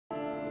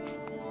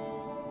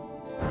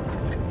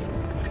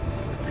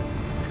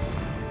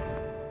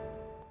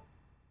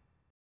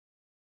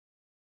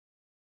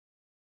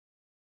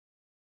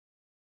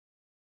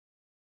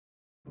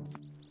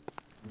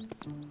Oh,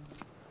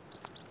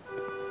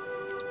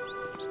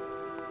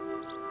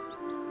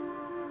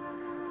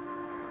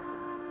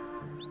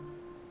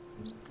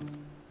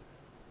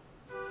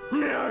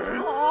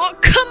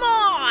 come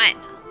on!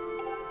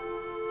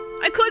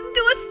 I couldn't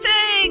do a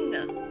thing!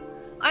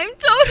 I'm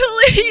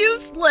totally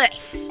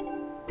useless!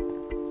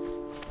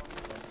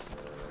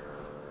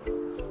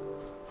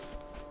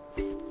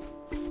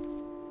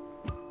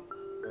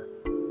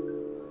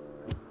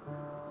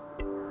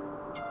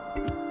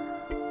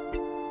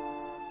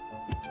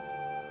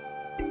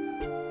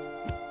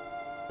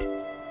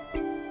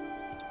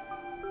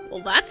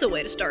 Well, that's a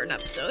way to start an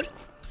episode.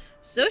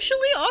 Socially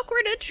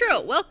awkward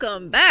intro.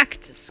 Welcome back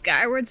to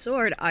Skyward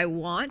Sword. I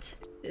want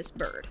this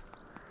bird.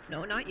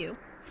 No, not you.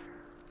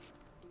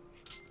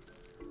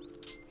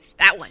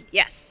 That one.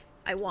 Yes.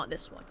 I want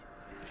this one.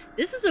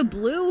 This is a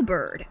blue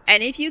bird.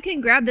 And if you can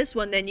grab this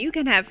one, then you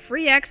can have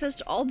free access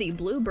to all the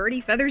blue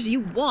birdie feathers you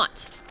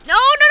want. No,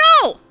 no,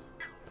 no!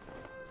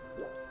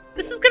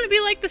 This is gonna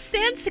be like the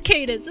sand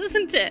cicadas,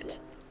 isn't it?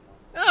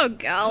 Oh,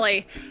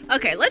 golly.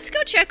 Okay, let's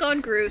go check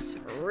on Groose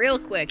real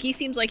quick. He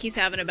seems like he's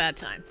having a bad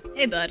time.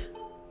 Hey, bud.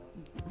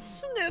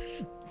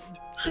 Sniff.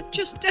 I'm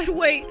just dead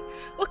weight.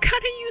 What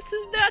kind of use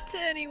is that to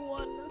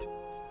anyone?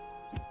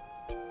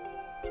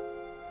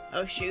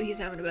 Oh, shoot, he's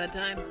having a bad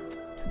time.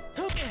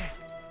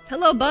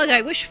 Hello, bug,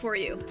 I wish for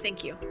you.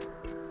 Thank you.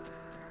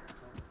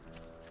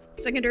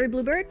 Secondary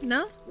bluebird?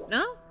 No?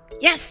 No?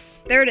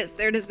 Yes! There it is,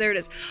 there it is, there it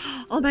is.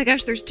 Oh my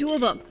gosh, there's two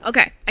of them.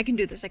 Okay, I can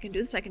do this, I can do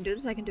this, I can do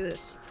this, I can do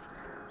this.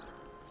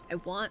 I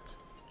want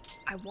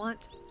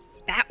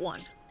that one.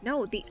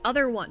 No, the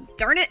other one.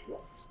 Darn it!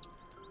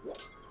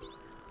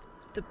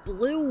 The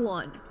blue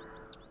one.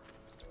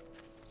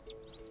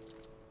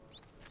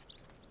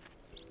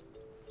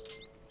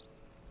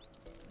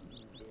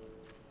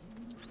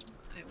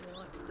 I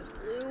want the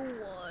blue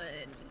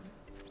one.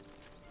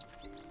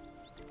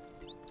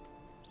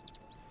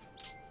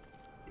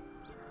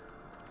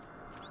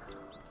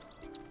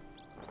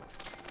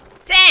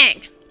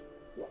 Dang!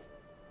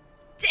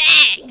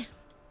 Dang!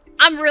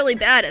 I'm really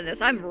bad at this.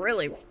 I'm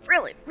really,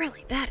 really,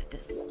 really bad at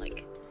this.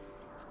 Like,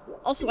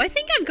 also, I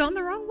think I've gone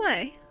the wrong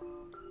way.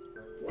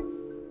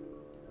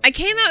 I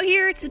came out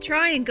here to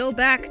try and go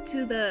back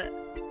to the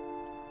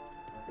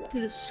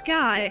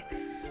sky.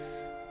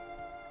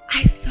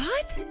 I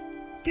thought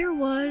there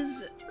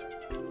was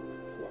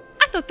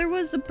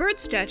a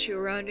bird statue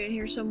around in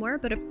here somewhere,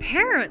 but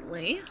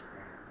apparently,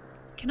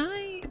 can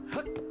I?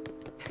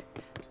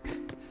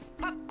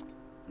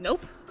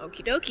 Nope.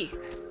 Okie dokie.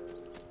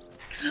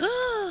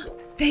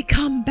 They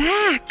come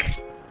back!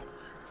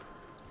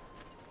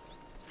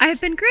 I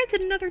have been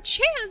granted another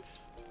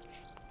chance!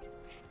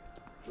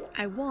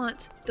 I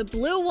want the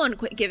blue one.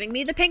 Quit giving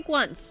me the pink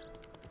ones.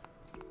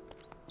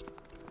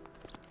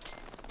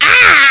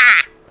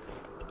 Ah!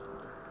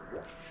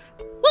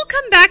 We'll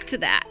come back to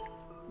that.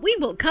 We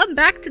will come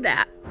back to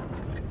that.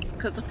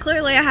 Because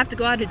clearly I have to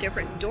go out a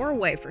different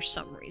doorway for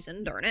some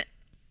reason, darn it.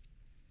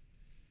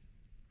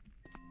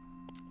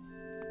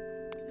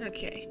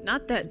 Okay,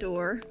 not that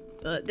door.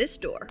 But this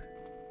door.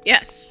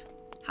 Yes.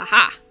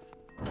 Haha.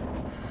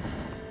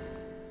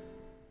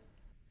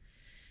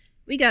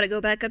 We gotta go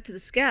back up to the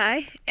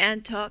sky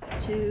and talk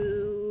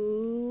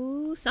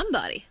to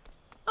somebody.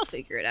 I'll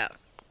figure it out.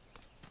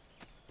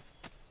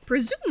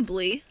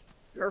 Presumably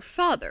her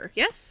father,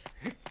 yes?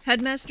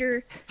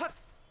 Headmaster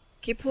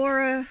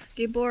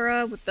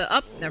Gibora with the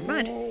up. Never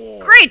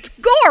mind. Great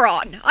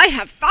Goron! I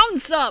have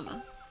found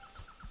some!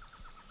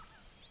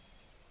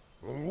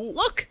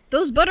 Look!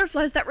 Those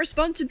butterflies that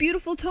respond to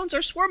beautiful tones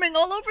are swarming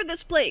all over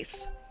this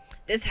place!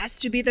 This has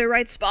to be the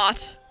right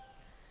spot.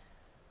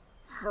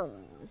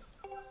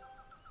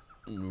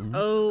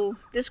 Oh,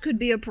 this could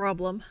be a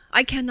problem.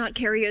 I cannot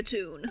carry a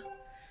tune.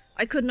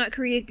 I could not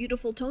create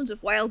beautiful tones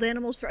if wild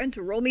animals threaten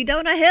to roll me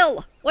down a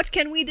hill! What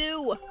can we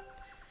do?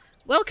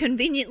 Well,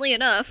 conveniently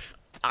enough,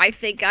 I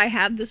think I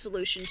have the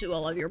solution to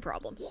all of your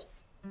problems.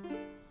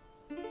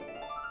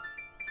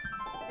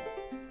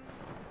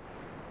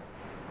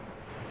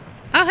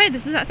 Oh, hey,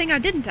 this is that thing I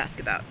didn't ask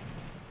about.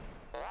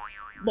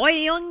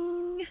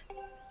 Boing!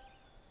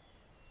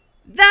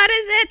 That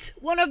is it!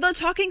 One of the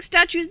talking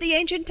statues the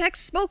ancient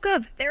text spoke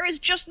of. There is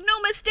just no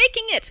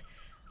mistaking it.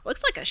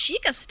 Looks like a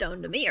Sheikah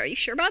stone to me. Are you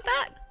sure about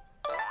that?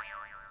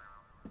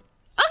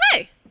 Oh,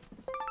 hey!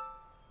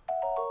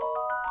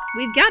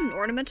 We've got an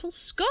ornamental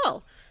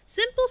skull.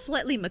 Simple,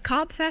 slightly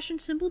macabre fashion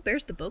symbol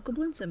bears the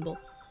Bokoblin symbol.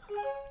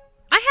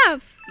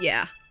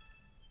 Yeah.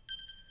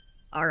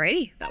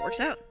 Alrighty, that works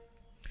out.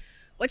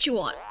 What you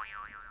want?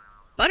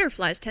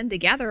 Butterflies tend to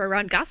gather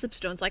around gossip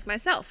stones like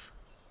myself.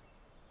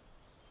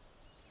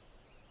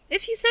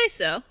 If you say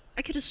so.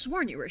 I could have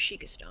sworn you were a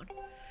Sheikah stone.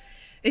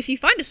 If you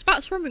find a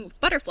spot swarming with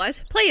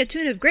butterflies, play a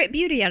tune of great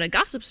beauty and a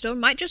gossip stone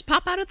might just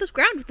pop out of this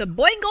ground with a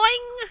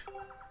boing-oing!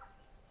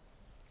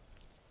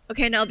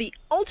 Okay, now the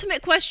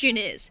ultimate question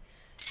is,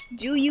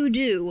 do you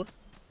do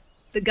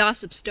the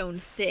gossip stone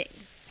thing?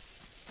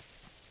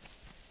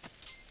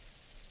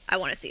 I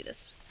want to see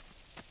this.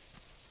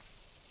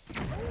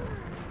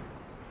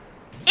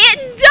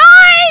 It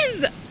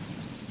does!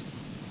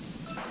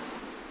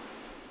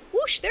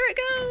 Whoosh, there it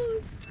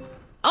goes.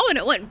 Oh, and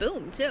it went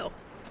boom, too.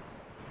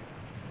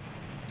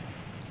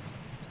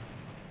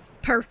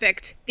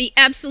 Perfect. The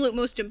absolute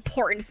most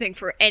important thing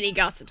for any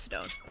Gossip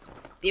Stone.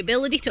 The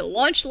ability to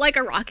launch like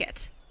a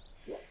rocket.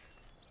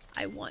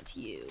 I want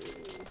you.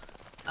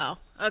 Oh,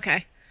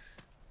 okay.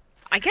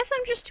 I guess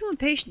I'm just too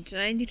impatient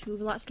and I need to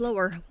move a lot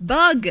slower.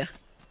 Bug!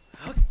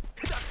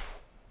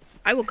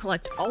 I will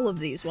collect all of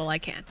these while I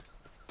can.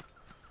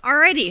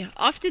 Alrighty,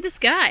 off to the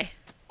sky.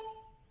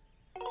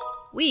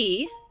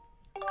 We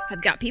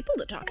have got people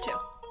to talk to.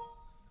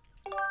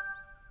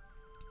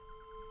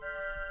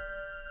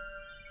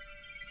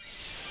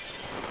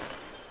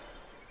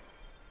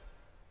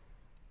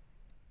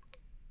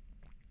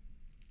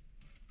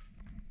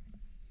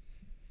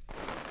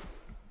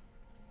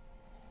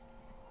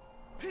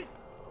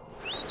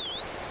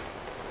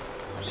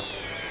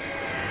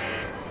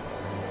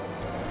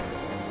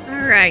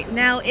 Alright,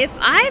 now if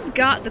I've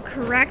got the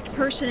correct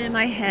person in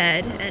my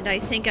head, and I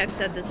think I've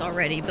said this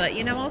already, but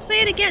you know, I'll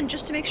say it again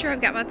just to make sure I've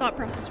got my thought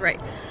process right.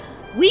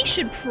 We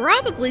should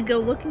probably go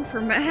looking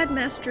for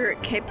Headmaster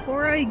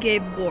Kepora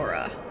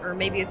Gebora. Or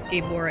maybe it's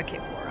Gebora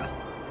Kepora.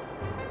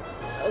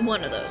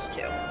 One of those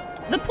two.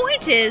 The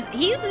point is,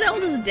 he's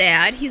Zelda's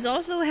dad, he's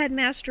also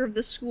headmaster of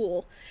the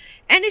school,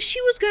 and if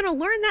she was gonna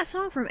learn that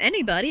song from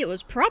anybody, it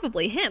was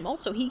probably him.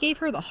 Also, he gave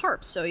her the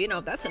harp, so you know,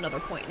 that's another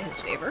point in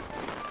his favor.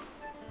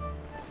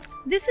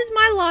 This is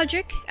my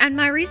logic and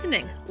my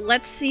reasoning.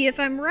 Let's see if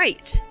I'm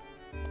right.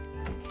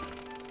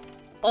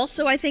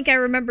 Also, I think I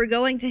remember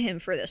going to him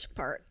for this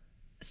part.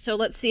 So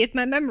let's see if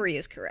my memory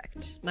is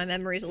correct. My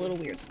memory's a little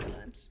weird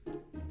sometimes.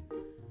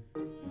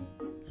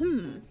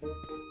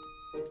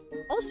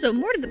 Also,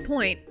 more to the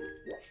point,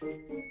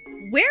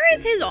 where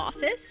is his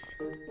office?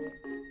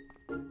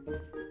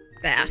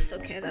 Bath.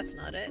 Okay, that's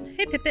not it.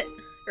 Hey, Pippet.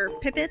 Or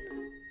Pippin?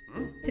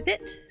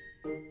 Pippet?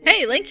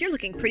 Hey, Link, you're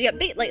looking pretty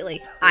upbeat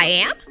lately. I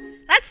am?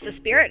 That's the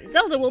spirit.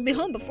 Zelda will be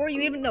home before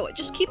you even know it.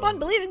 Just keep on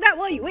believing that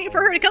while you wait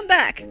for her to come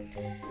back.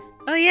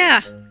 Oh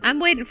yeah, I'm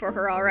waiting for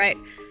her, alright.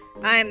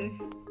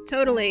 I'm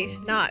totally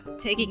not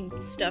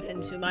taking stuff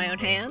into my own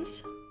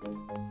hands.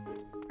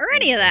 Or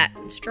any of that.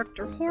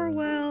 Instructor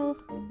Horwell.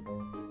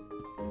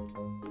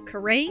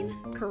 Karane?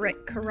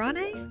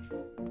 Karane?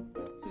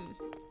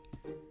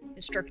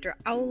 Instructor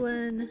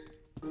Owlin.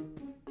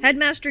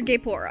 Headmaster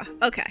Gapora.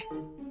 Okay.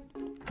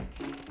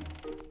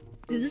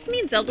 Does this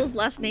mean Zelda's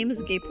last name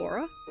is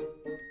Gapora?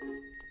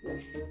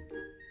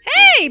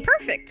 Hey!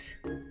 Perfect!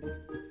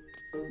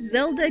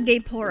 Zelda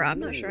Gapora. I'm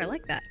not sure I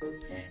like that.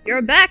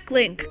 You're back,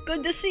 Link.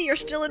 Good to see you're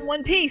still in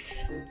one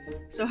piece.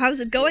 So how's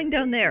it going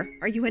down there?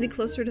 Are you any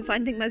closer to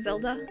finding my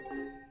Zelda?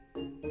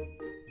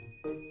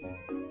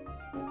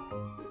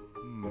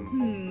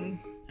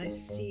 I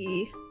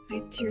see.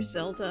 My dear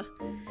Zelda.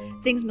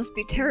 Things must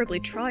be terribly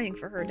trying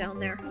for her down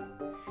there.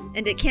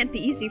 And it can't be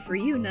easy for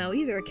you now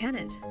either, can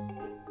it?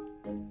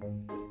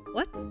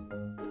 What?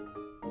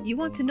 You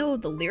want to know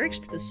the lyrics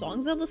to the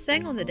song Zelda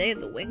sang on the day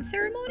of the wing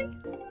ceremony?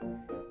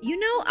 You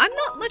know, I'm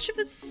not much of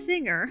a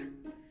singer.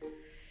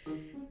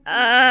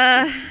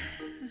 As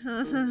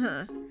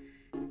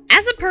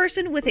a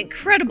person with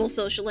incredible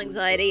social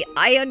anxiety,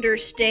 I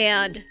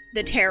understand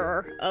the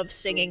terror of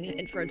singing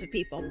in front of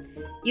people.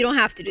 You don't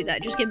have to do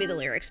that, just give me the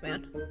lyrics,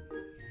 man.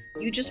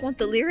 You just want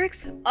the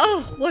lyrics?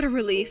 Oh, what a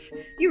relief.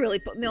 You really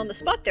put me on the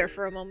spot there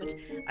for a moment.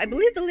 I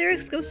believe the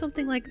lyrics go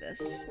something like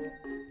this.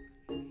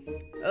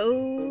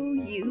 O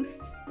youth,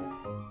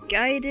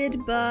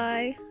 guided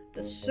by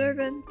the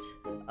servant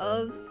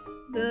of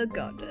the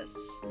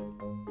goddess,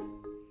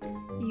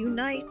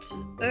 unite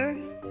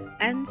earth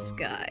and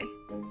sky,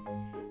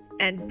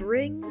 and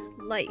bring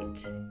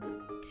light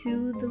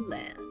to the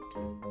land.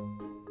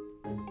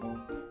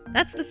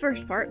 That's the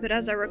first part, but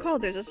as I recall,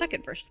 there's a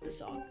second verse to the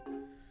song.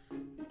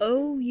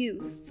 O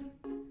youth,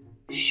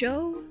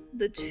 show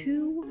the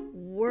two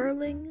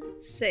whirling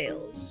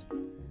sails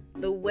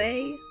the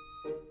way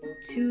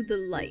to the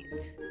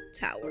light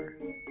tower,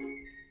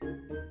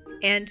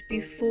 and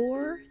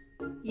before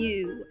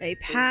you a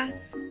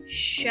path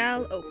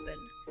shall open,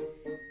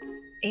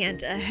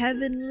 and a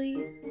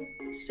heavenly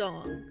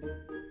song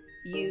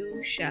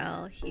you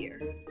shall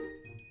hear.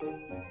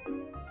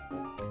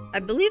 I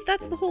believe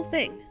that's the whole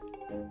thing.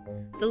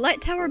 The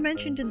light tower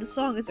mentioned in the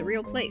song is a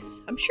real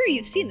place. I'm sure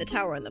you've seen the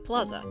tower in the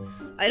plaza.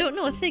 I don't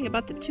know a thing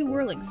about the two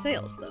whirling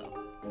sails, though.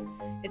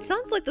 It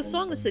sounds like the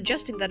song is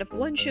suggesting that if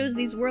one shows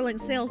these whirling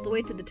sails the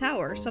way to the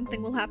tower,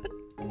 something will happen.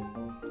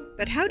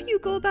 But how do you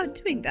go about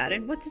doing that,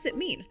 and what does it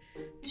mean?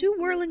 Two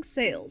whirling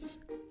sails.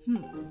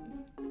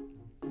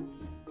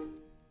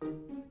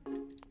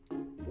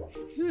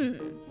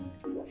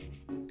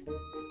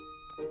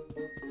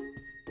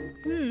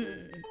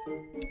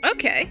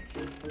 Okay.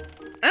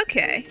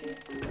 Okay.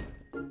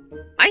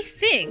 I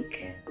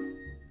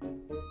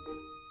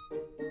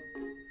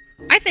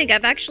think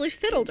I've actually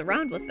fiddled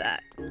around with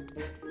that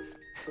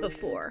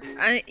before.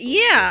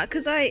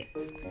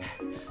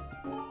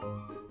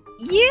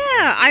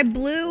 Yeah, I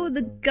blew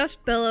the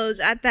gust bellows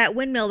at that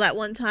windmill that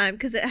one time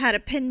because it had a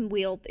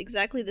pinwheel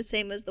exactly the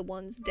same as the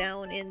ones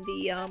down in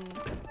the,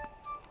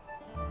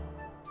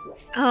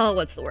 Oh,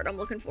 what's the word I'm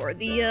looking for?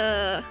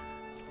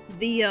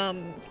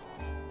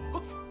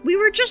 We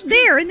were just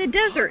there in the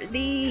desert.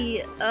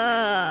 The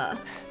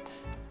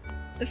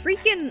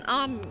freaking,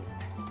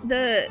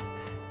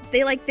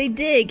 they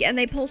dig and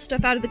they pull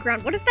stuff out of the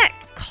ground. What is that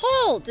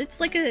called? It's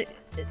like a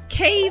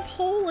cave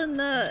hole in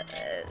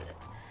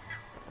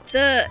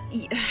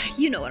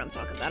you know what I'm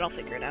talking about. I'll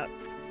figure it out.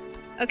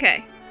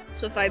 Okay,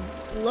 so if I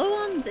blow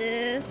on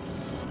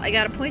this, I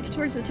gotta point it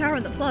towards the tower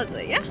in the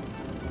plaza, yeah?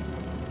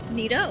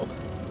 Neato.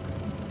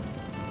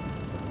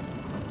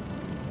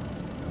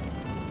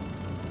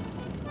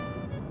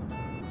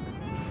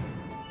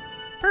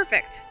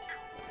 Perfect.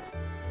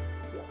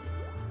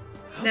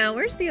 Now,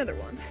 where's the other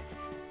one?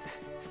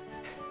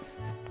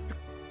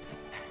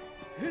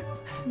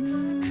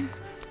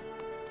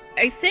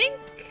 I think...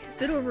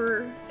 Is it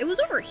over... It was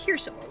over here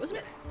somewhere, wasn't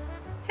it?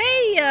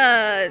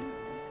 Hey,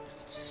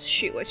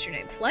 shoot, what's your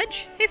name?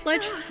 Fledge? Hey,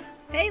 Fledge.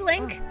 Hey,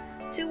 Link.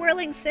 2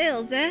 whirling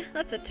sails, eh?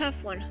 That's a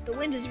tough one. The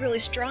wind is really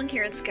strong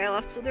here in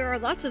Skyloft, so there are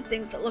lots of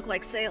things that look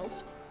like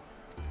sails.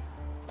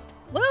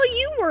 Well,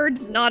 you were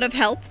not of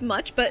help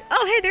much, but...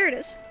 Oh, hey, there it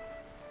is.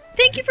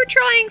 Thank you for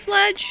trying,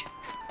 Fledge.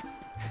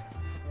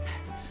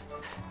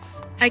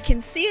 I can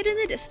see it in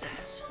the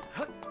distance.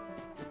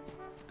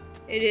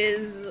 It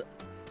is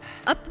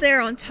up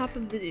there on top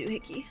of the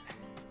doohickey.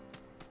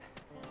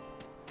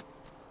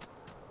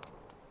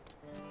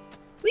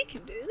 We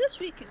can do this,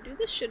 we can do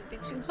this. Shouldn't be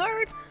too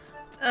hard.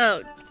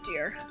 Oh,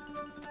 dear.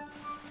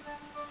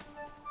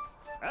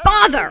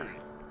 Bother!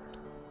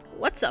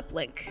 What's up,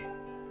 Link?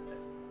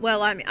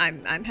 Well,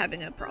 I'm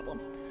having a problem.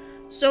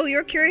 So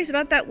you're curious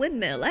about that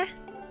windmill, eh?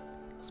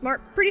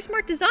 Pretty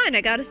smart design,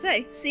 I gotta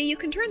say. See, you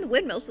can turn the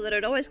windmill so that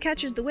it always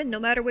catches the wind no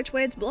matter which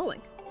way it's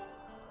blowing.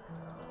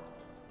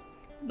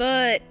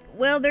 But,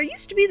 well, there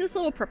used to be this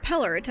little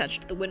propeller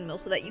attached to the windmill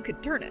so that you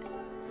could turn it.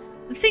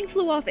 The thing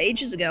flew off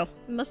ages ago.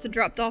 It must have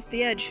dropped off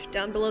the edge,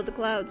 down below the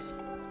clouds.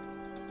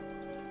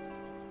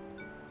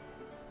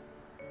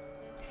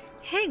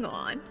 Hang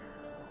on.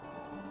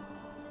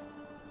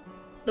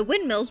 The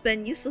windmill's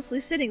been uselessly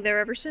sitting there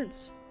ever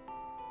since.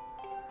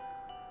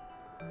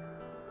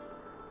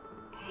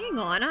 Hang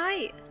on,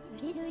 I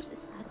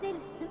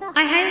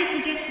highly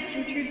suggest you to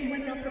retrieve the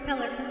windmill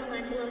propeller from the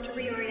land below to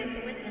reorient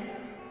the windmill.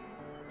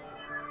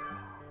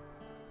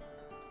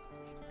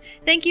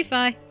 Thank you,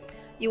 Fi.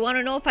 You want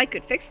to know if I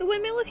could fix the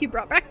windmill if you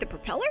brought back the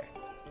propeller?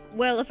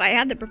 Well, if I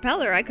had the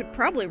propeller, I could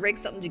probably rig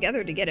something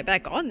together to get it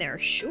back on there,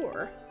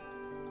 sure.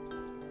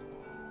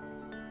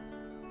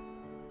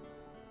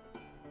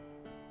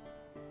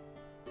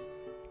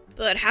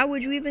 But how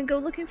would you even go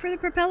looking for the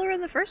propeller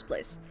in the first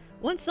place?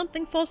 Once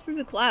something falls through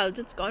the clouds,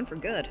 it's gone for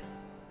good.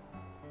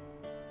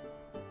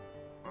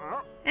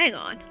 Hang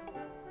on.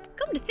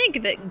 Come to think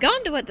of it,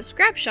 Gondo at the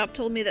scrap shop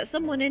told me that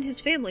someone in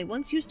his family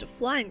once used a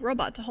flying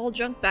robot to haul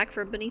junk back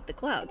from beneath the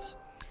clouds.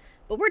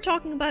 But we're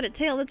talking about a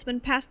tale that's been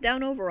passed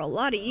down over a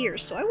lot of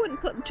years, so I wouldn't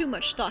put too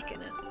much stock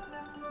in it.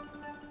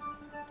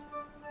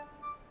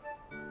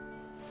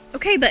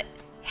 Okay, but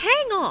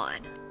hang on.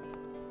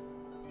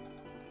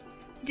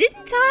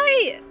 Didn't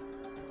I...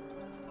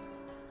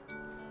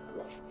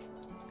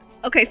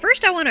 Okay,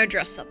 first I want to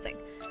address something.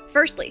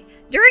 Firstly,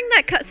 during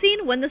that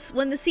cutscene, when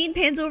the scene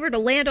pans over to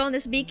land on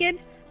this beacon,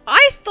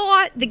 I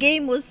thought the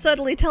game was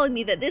subtly telling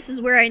me that this is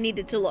where I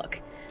needed to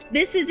look.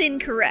 This is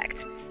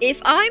incorrect.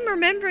 If I'm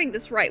remembering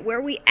this right,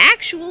 where we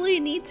actually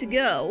need to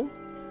go,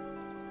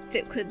 if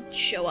it could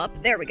show up,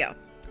 there we go,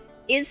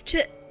 is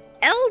to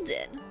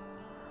Eldin.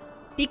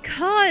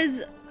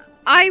 Because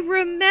I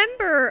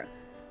remember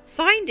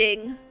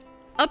finding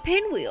a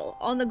pinwheel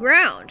on the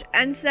ground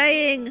and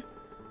saying,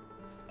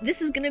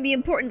 this is going to be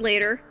important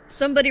later.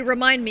 Somebody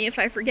remind me if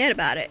I forget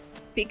about it.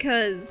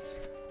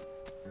 Because...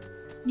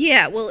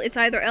 yeah, well, it's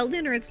either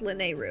Eldin or it's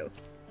Linnayru.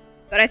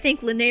 But I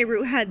think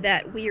Linnayru had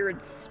that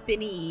weird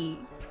spinny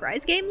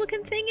prize game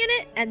looking thing in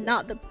it, and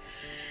not the...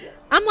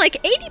 I'm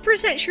like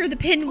 80% sure the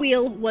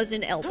pinwheel was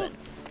in Eldin.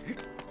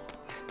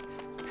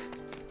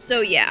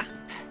 So yeah.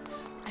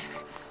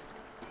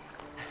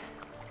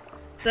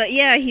 But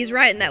yeah, he's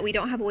right in that we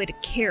don't have a way to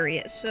carry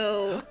it,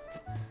 so...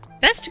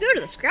 best to go to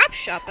the scrap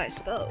shop, I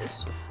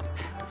suppose.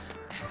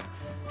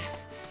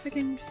 I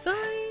can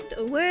find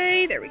a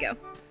way... there we go.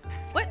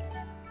 What?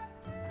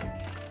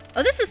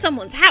 Oh, this is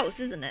someone's house,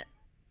 isn't it?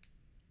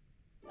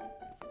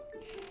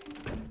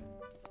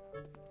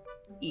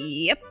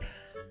 Yep.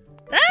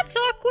 That's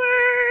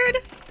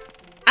awkward!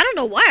 I don't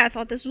know why I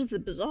thought this was the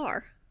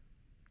bazaar.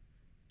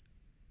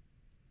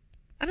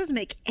 That doesn't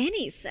make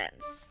any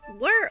sense.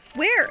 Where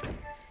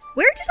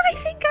did I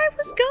think I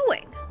was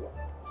going?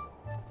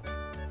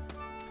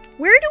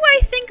 Where do I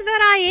think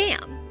that I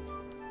am?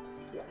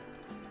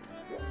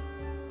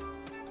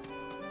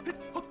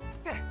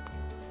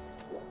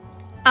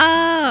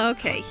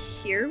 Okay,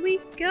 here we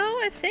go,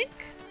 I think.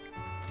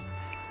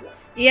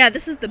 Yeah,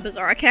 this is the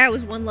bazaar. Okay, I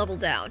was one level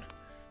down.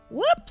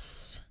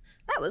 Whoops!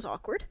 That was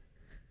awkward.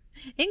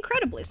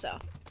 Incredibly so.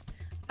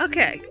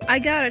 Okay, I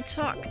gotta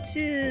talk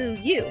to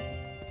you.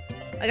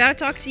 I gotta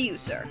talk to you,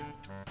 sir.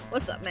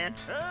 What's up, man?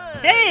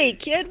 Hey,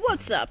 kid,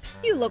 what's up?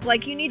 You look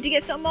like you need to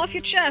get something off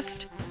your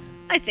chest.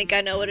 I think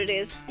I know what it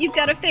is. You've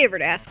got a favor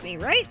to ask me,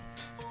 right?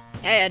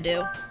 Hey, I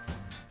do.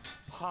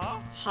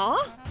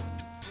 Huh?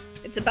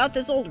 It's about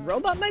this old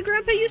robot my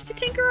grandpa used to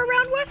tinker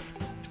around with?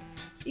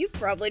 You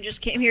probably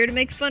just came here to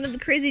make fun of the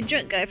crazy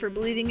junk guy for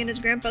believing in his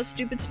grandpa's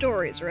stupid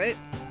stories, right?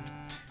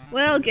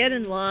 Well, get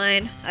in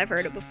line. I've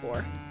heard it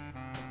before.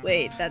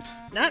 Wait,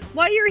 that's not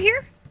why you're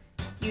here?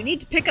 You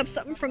need to pick up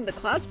something from the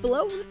clouds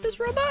below with this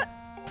robot?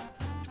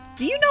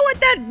 Do you know what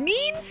that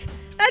means?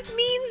 That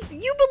means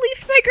you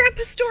believe my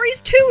grandpa's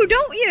stories too,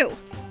 don't you?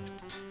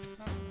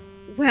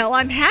 Well,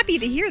 I'm happy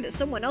to hear that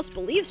someone else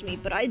believes me,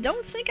 but I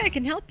don't think I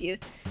can help you.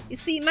 You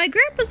see, my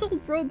grandpa's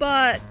old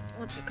robot...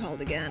 What's it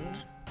called again?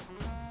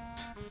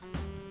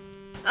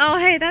 Oh,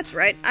 hey, that's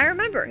right. I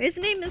remember. His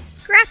name is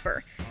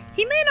Scrapper.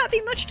 He may not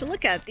be much to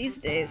look at these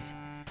days,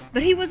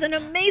 but he was an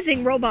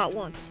amazing robot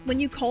once. When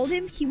you called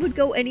him, he would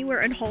go anywhere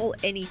and haul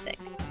anything.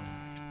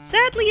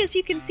 Sadly, as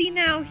you can see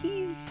now,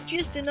 he's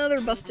just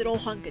another busted old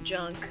hunk of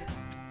junk.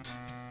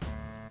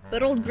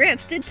 But old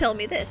Gramps did tell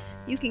me this.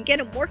 You can get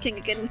him working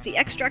again with the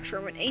extract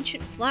from an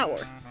ancient flower.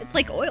 It's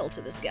like oil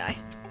to this guy.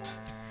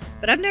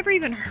 But I've never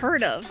even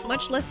heard of,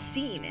 much less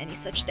seen, any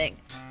such thing.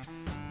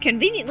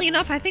 Conveniently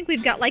enough, I think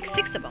we've got like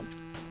 6 of them.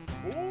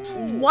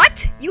 Ooh.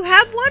 What? You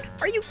have one?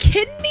 Are you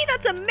kidding me?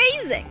 That's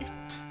amazing!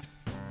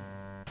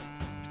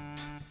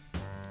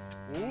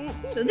 Ooh.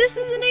 So this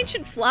is an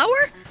ancient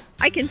flower?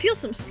 I can feel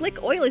some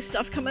slick, oily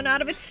stuff coming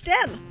out of its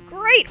stem.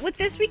 Great! With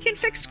this we can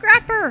fix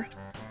Scrapper!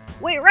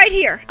 Wait right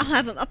here! I'll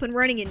have him up and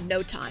running in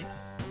no time.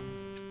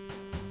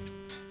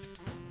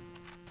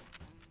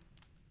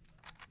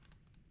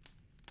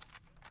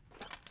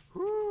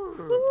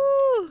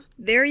 Ooh,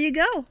 there you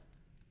go.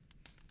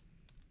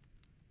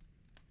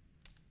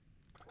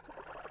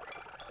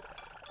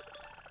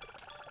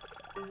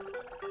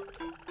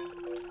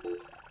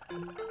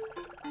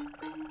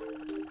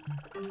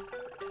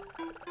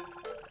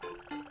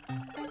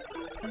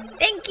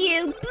 Thank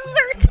you,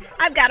 Bzzzt!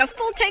 I've got a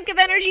full tank of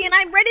energy and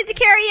I'm ready to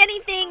carry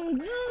anything!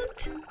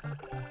 Bzzzt!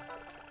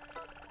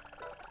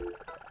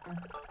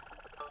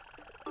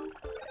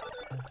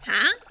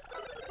 Huh?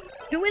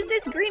 Who is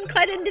this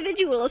green-clad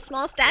individual of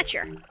small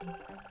stature?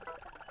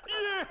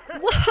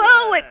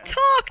 Whoa, it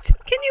talked!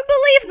 Can you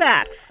believe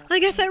that? I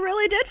guess I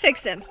really did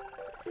fix him.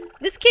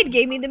 This kid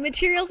gave me the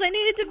materials I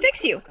needed to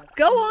fix you.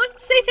 Go on,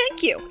 say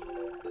thank you.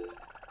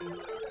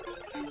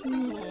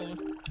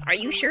 Are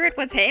you sure it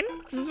was him?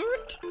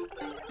 Zert.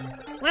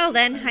 Well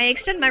then, I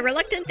extend my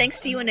reluctant thanks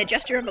to you in a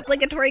gesture of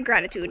obligatory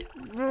gratitude.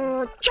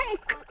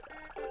 Chunk!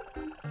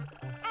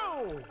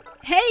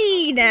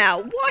 Hey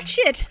now, watch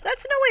it!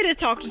 That's no way to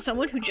talk to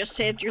someone who just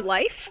saved your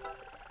life.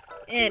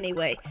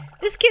 Anyway,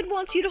 this kid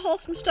wants you to haul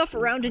some stuff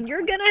around and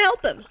you're gonna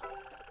help him.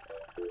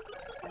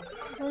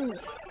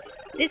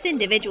 This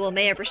individual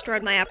may have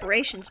restored my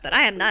operations, but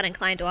I am not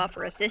inclined to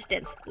offer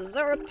assistance.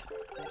 Zert.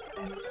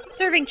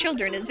 Serving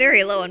children is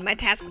very low on my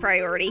task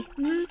priority.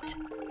 Zzzt.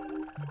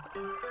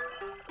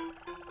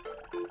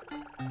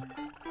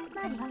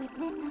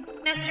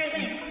 Master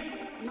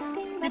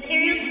Link,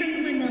 materials from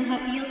the windmill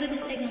have yielded a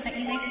signal that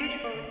you may search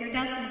for with your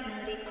dowsing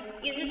ability.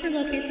 Use it to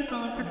locate the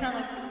fallen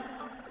propeller.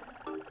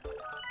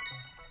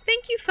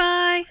 Thank you,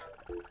 Fi.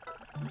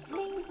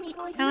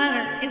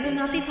 However, it will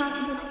not be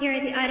possible to carry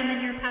the item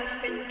in your pouch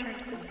and return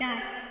to the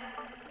sky.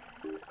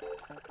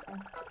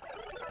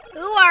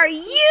 Who are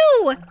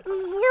you?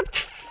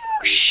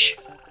 Zerptfoosh.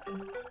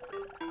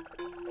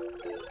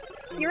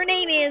 Your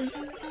name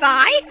is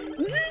Fi?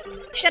 Zzzt.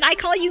 Should I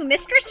call you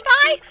Mistress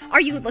Fi?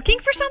 Are you looking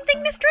for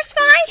something, Mistress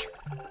Fi?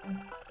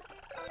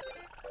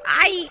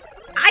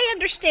 I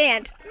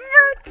understand.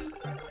 Vert.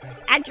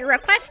 At your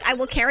request, I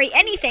will carry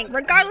anything,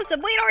 regardless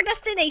of weight or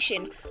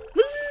destination.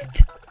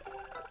 Zzzt.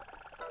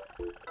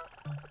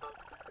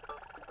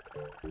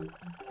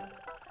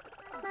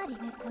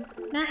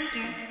 Master,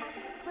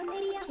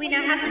 we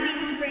now have the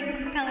means to bring the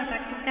propeller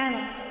back to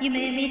Skyward. You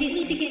may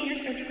immediately begin your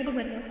search for the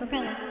windmill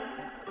propeller.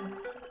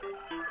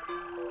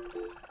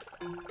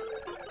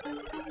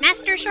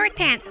 Master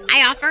Shortpants,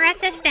 I offer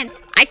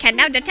assistance. I can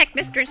now detect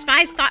Mistress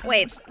Fi's thought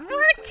waves.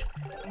 What?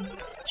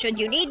 Should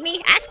you need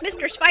me, ask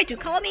Mistress Fi to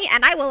call me,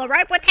 and I will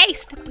arrive with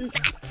haste.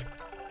 Bzzat.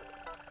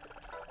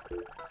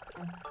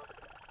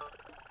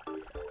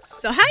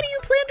 So how do you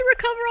plan to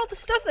recover all the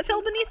stuff that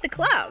fell beneath the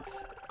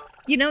clouds?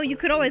 You know, you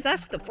could always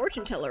ask the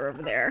fortune teller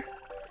over there.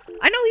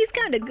 I know he's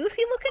kinda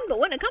goofy looking, but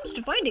when it comes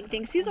to finding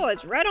things, he's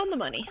always right on the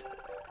money.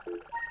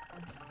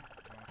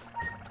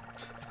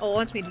 Oh, it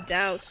wants me to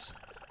douse.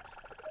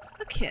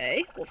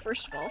 Okay, well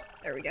first of all,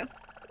 there we go.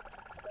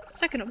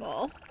 Second of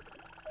all...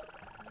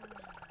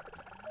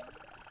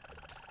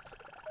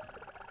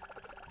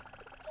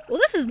 Well,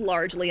 this is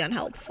largely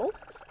unhelpful.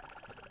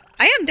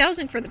 I am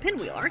dowsing for the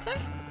pinwheel, aren't I?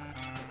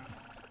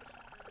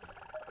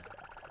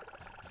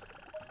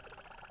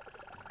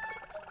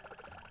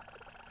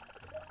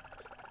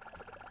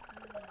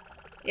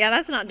 Yeah,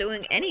 that's not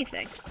doing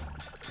anything.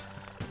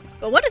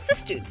 But what does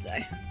this dude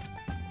say?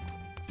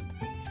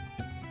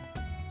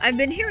 I've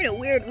been hearing a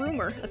weird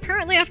rumor.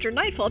 Apparently after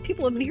nightfall,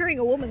 people have been hearing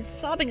a woman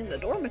sobbing in the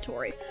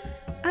dormitory.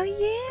 Oh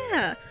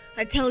yeah!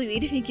 I tell you,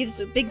 even if he gives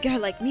a big guy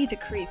like me the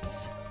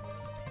creeps.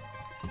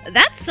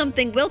 That's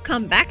something we'll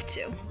come back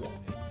to.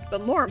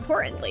 But more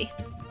importantly,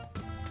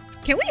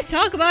 can we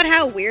talk about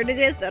how weird it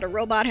is that a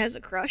robot has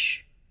a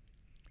crush?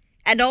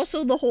 And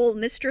also the whole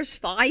Mistress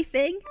Fi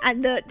thing?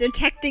 And the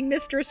detecting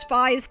Mistress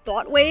Fi's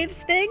thought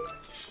waves thing?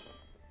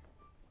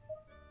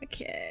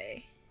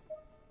 Okay.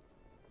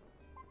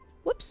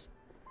 Whoops.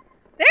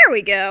 There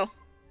we go.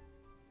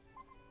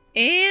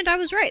 And I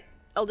was right.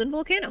 Elden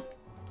Volcano.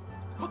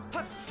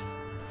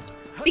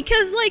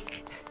 Because,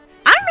 like,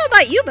 I don't know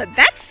about you, but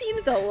that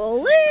seems a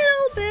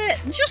little bit,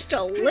 just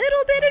a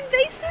little bit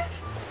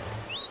invasive.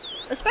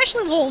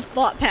 Especially the whole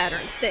thought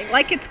patterns thing.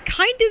 Like, it's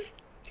kind of...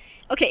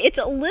 Okay, it's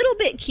a little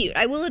bit cute.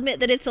 I will admit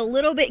that it's a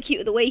little bit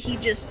cute the way he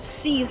just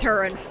sees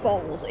her and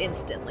falls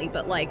instantly,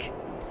 but, like...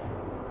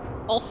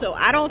 Also,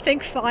 I don't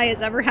think Fi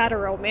has ever had a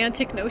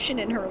romantic notion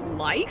in her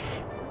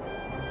life.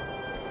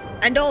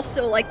 And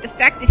also, like, the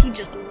fact that he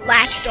just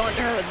latched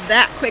onto her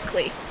that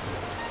quickly.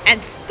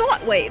 And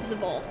thought waves,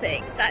 of all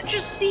things. That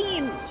just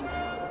seems...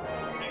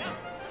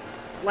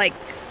 like...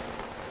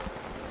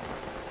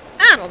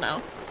 I don't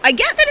know. I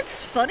get that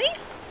it's funny,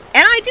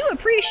 and I do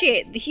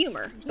appreciate the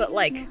humor, but,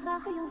 like...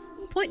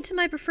 Point to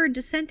my preferred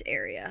descent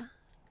area.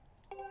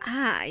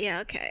 Ah, yeah,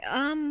 okay.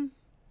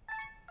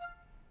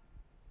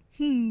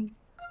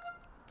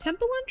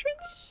 Temple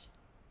entrance?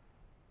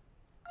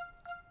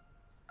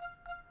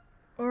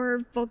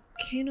 Or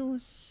volcano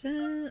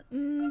ascent?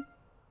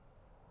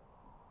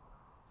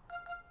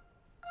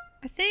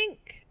 I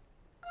think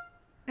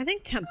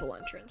temple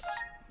entrance.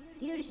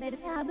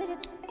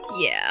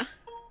 Yeah.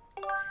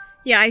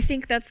 Yeah, I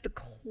think that's the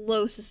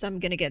closest I'm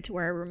gonna get to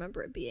where I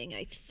remember it being,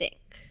 I think.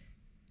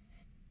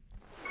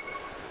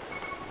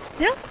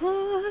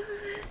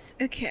 Silkwood!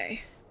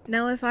 Okay.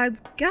 Now if I've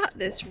got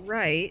this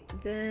right,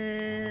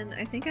 then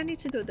I think I need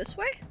to go this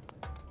way.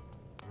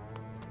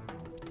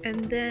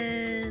 And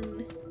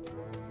then...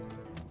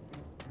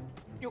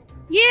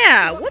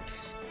 Yeah,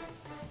 whoops!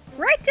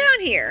 Right down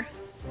here!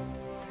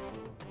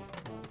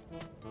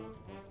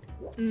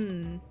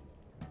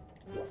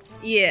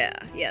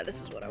 Yeah,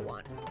 this is what I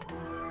want.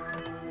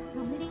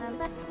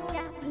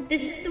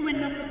 This is the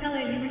windmill propeller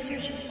you were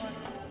searching for.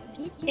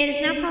 It is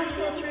now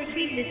possible to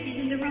retrieve this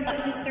using the robot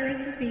whose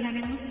services we have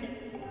enlisted.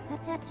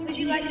 Would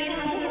you like me to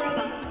call the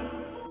robot?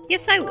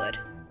 Yes, I would.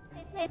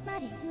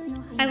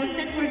 I will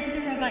send word to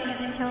the robot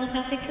using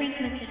telepathic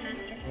transmission,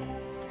 Master.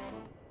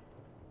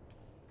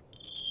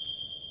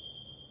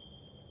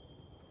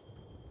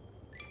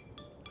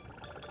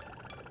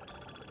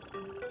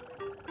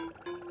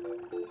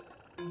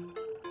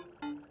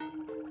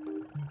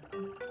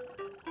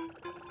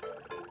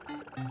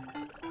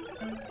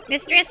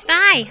 Mistress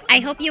Fi, I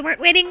hope you weren't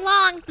waiting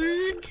long.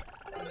 Bzzzt.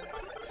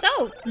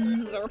 So,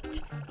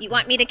 Zerped. you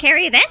want me to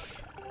carry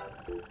this?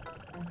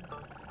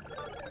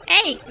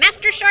 Hey,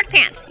 Master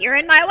Shortpants, you're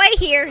in my way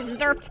here.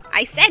 Zerped.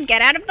 I said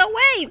get out of the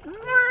way.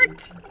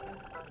 Vert.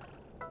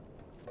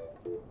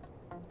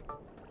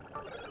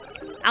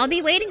 I'll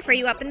be waiting for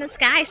you up in the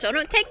sky, so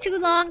don't take too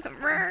long.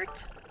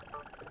 Vert.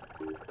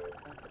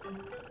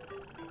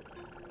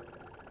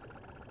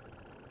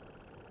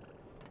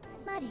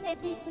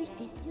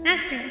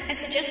 Master, I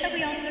suggest that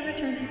we also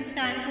return to the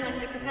sky and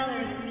collect the propeller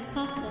as soon as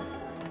possible.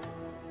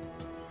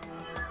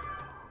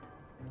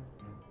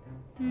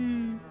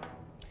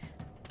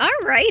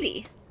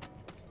 Alrighty.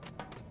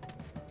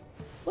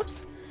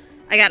 Whoops.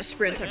 I gotta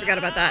sprint, I forgot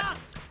about that.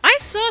 I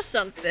saw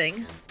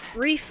something,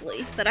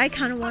 briefly, that I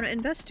kind of want to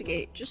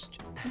investigate,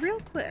 just real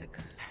quick.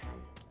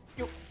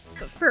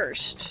 But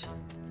first...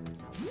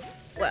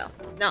 Well,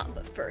 not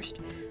but first.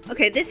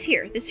 Okay, this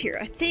here,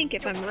 I think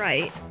if I'm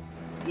right...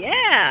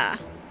 Yeah!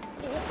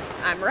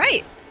 I'm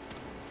right!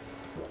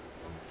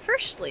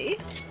 Firstly...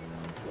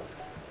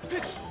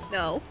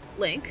 No,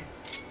 Link.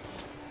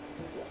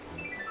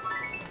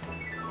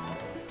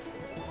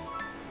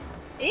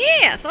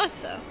 Yeah, I thought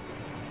so.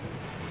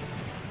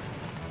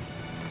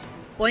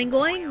 Boing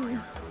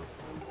boing.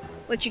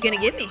 What you gonna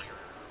give me?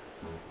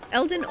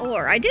 Elden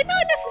ore. I did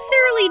not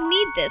necessarily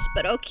need this,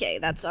 but okay,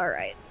 that's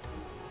alright.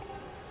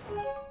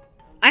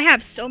 I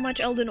have so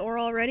much Elden ore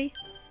already.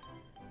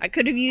 I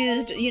could have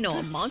used, you know,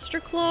 a monster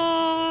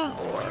claw,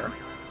 or...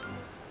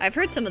 I've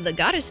heard some of the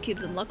goddess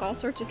cubes unlock all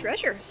sorts of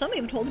treasure. Some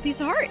even hold a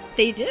piece of heart.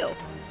 They do.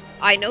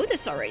 I know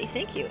this already,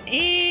 thank you.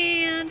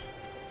 And...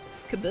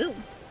 Kaboom.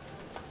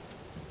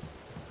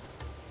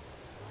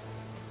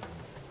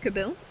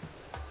 Kaboom.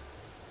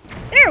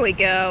 There we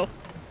go.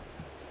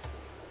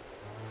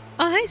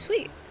 Oh, hey,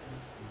 sweet.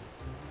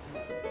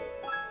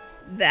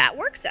 That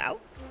works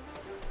out.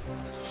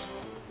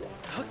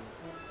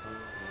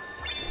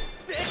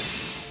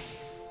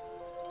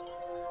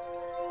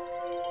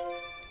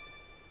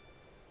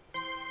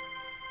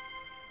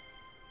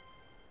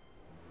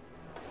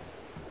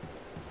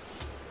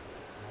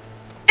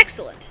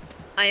 Excellent.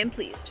 I am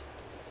pleased.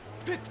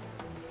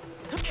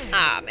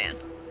 Ah, man.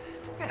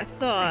 I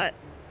thought...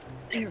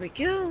 There we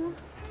go.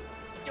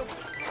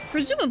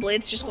 Presumably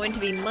it's just going to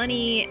be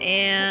money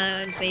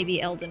and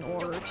maybe Elden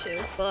Ore or two,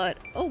 but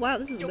oh wow,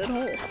 this is a good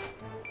hole.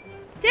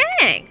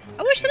 Dang!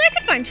 I wish that I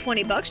could find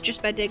 20 bucks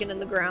just by digging in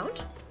the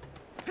ground.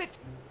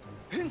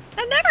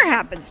 That never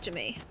happens to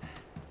me.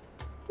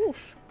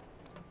 Oof.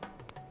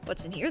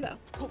 What's in here, though?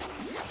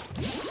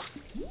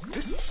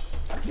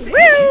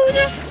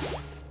 Rude!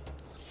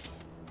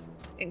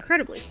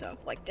 Incredibly so.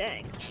 Like,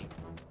 dang.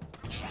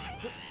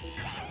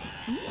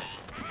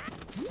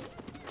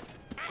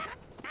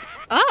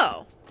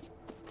 Oh!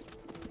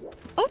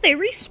 Oh, they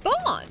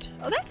respawned!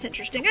 Oh, that's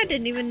interesting. I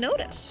didn't even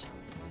notice.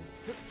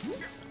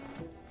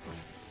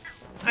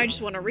 I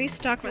just want to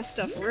restock my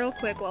stuff real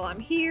quick while I'm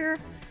here.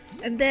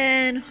 And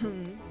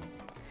then,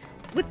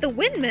 with the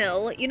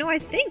windmill, you know, I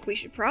think we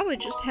should probably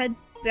just head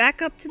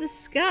back up to the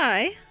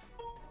sky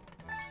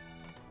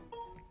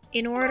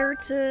in order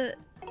to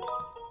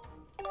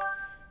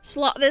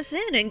slot this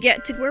in and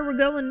get to where we're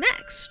going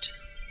next.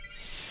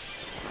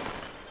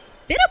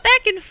 Bit of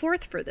back and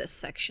forth for this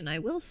section, I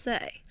will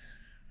say.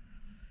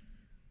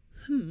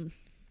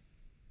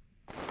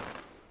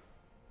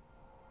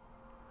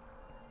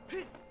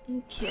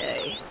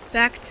 Okay,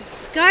 back to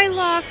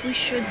Skyloft. We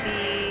should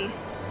be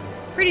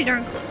pretty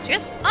darn close,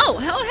 yes? Oh,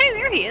 hell, hey,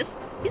 there he is.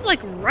 He's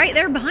like right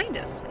there behind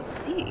us. I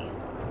see.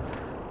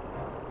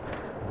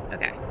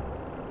 Okay.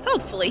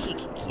 Hopefully he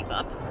can keep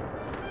up.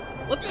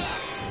 Whoops.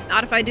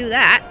 Not if I do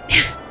that.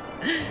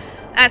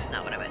 That's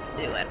not what I meant to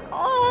do at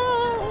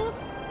all.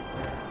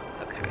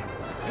 Okay.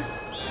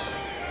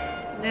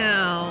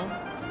 Now.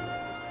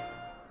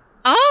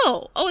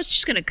 Oh! Oh, it's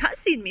just gonna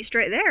cutscene me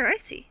straight there. I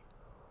see.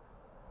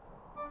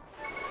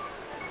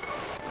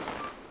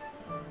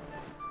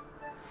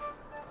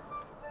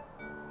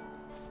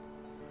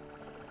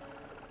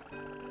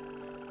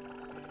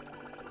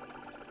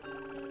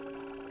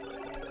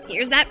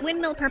 Here's that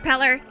windmill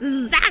propeller.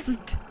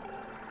 Zast!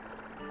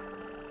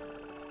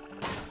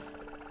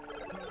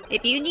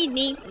 If you need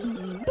me,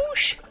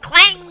 boosh,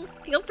 clang,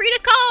 feel free to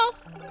call.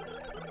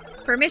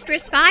 For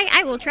Mistress Fi,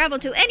 I will travel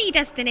to any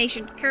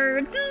destination.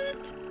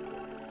 Zzzt.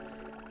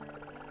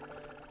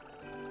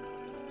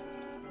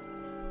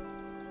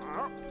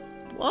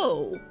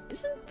 Whoa,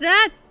 isn't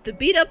that the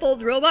beat-up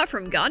old robot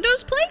from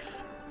Gondo's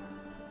place?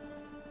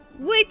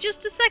 Wait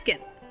just a second.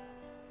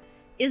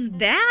 Is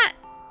that...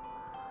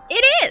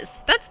 It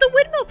is! That's the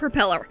windmill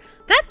propeller!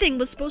 That thing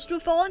was supposed to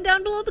have fallen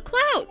down below the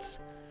clouds!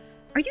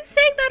 Are you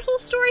saying that whole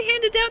story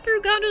handed down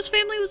through Gondo's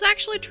family was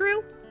actually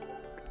true?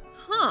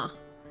 Huh.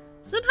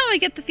 Somehow I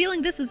get the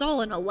feeling this is all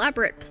an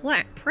elaborate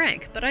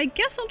prank, but I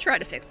guess I'll try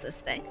to fix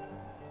this thing.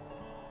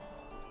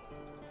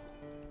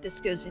 This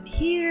goes in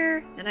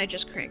here, and I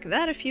just crank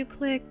that a few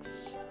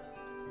clicks.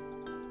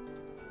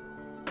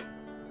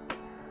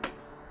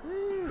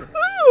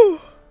 Ooh!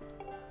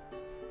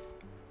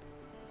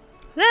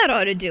 That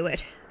ought to do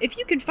it. If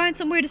you can find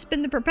some way to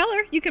spin the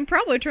propeller, you can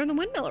probably turn the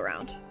windmill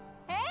around.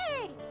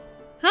 Hey!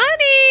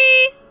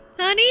 Honey!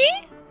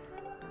 Honey?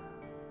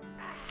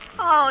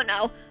 Oh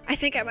no, I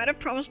think I might have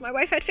promised my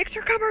wife I'd fix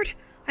her cupboard.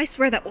 I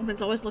swear that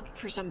woman's always looking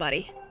for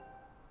somebody.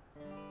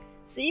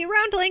 See you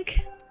around,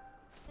 Link.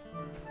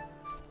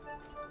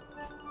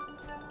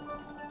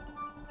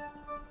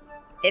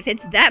 If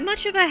it's that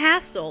much of a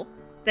hassle,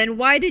 then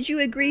why did you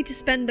agree to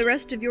spend the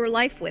rest of your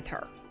life with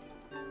her?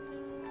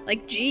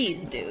 Like,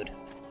 geez, dude.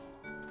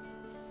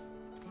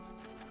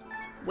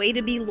 Way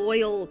to be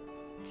loyal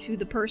to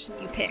the person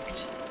you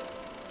picked.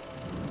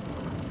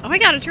 Oh, I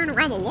gotta turn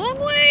around the long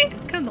way?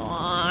 Come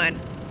on.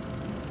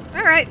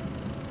 Alright.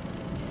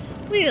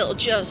 We'll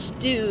just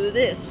do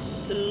this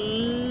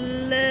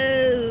slowly.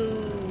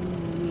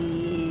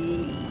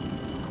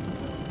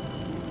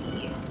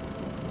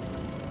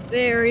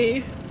 Very,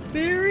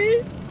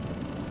 very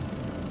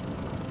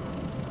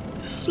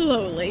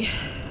slowly.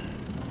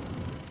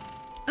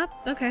 Oh,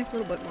 okay, a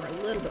little bit more, a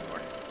little bit more.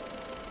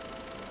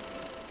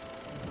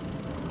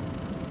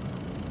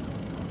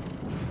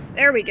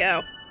 There we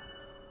go.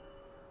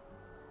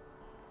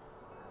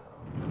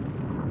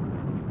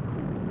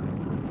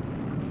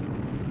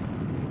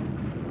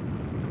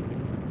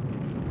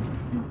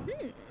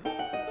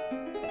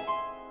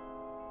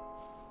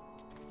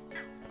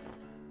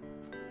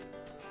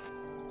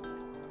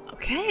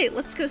 Okay,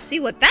 let's go see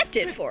what that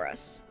did for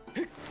us.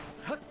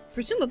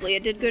 Presumably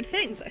it did good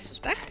things, I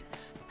suspect.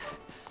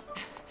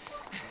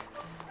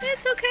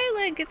 It's okay,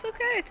 Link. It's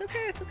okay. It's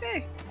okay. It's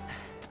okay.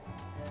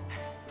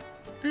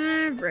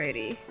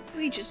 Alrighty.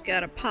 We just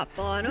gotta pop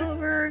on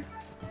over.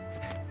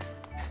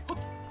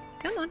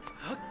 Come on.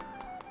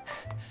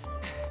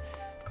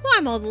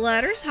 Climb all the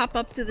ladders. Hop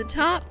up to the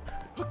top.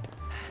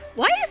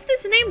 Why is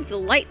this named the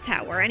Light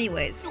Tower,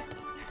 anyways?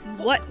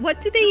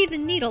 What do they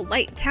even need a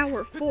light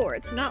tower for?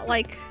 It's not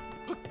like...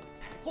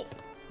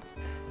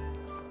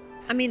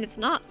 I mean, it's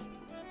not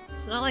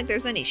like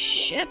there's any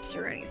ships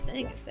or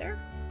anything, is there?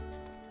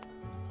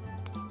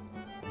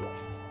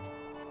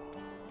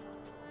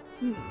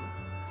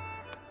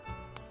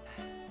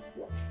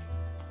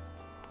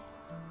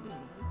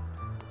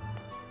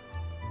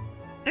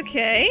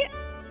 Okay.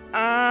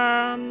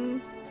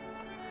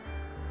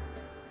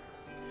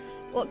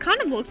 Well, it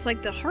kind of looks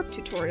like the harp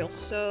tutorial,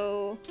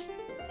 so...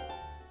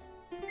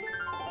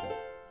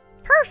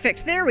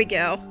 Perfect, there we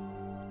go.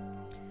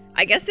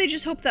 I guess they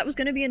just hoped that was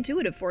going to be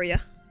intuitive for you.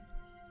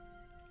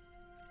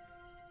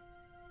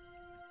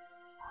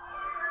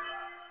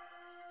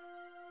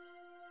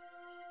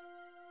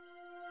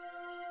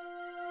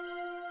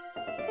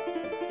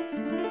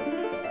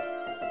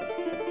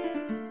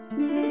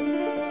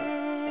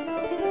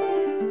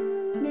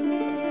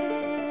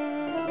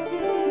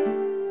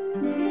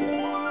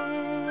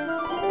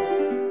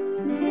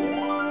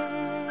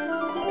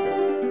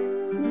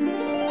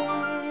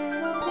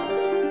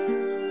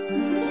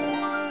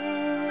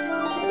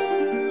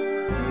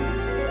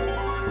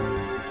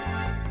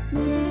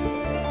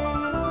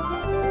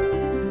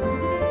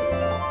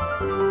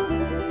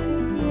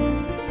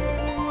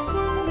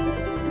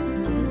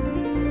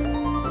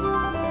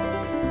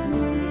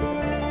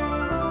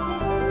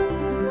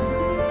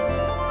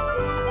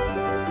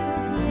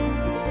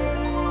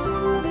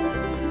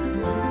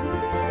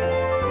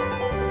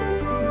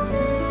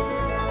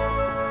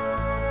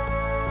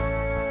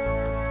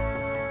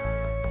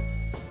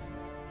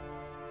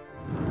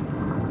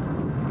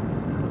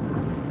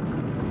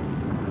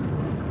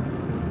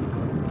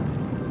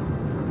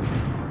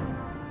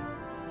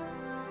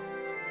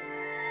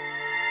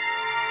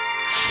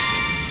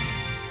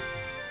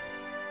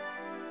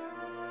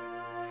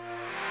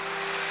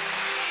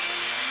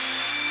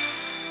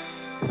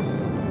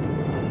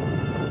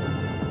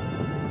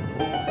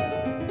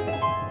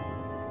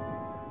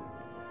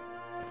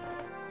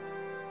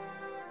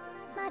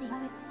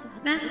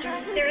 Master,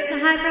 there is a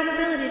high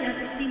probability that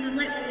this beam of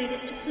light will lead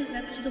us to clues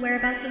as to the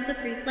whereabouts of the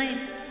three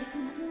flames.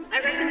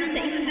 I recommend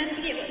that you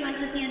investigate what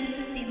lies at the end of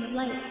this beam of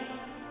light.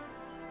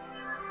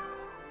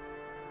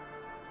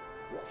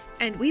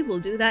 And we will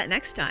do that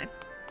next time.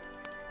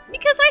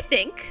 Because I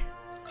think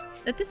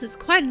that this is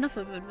quite enough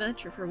of an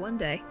adventure for one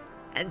day.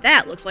 And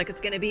that looks like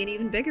it's going to be an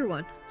even bigger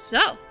one.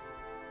 So,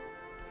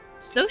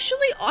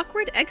 socially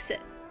awkward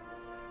exit.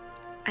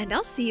 And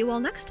I'll see you all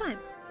next time.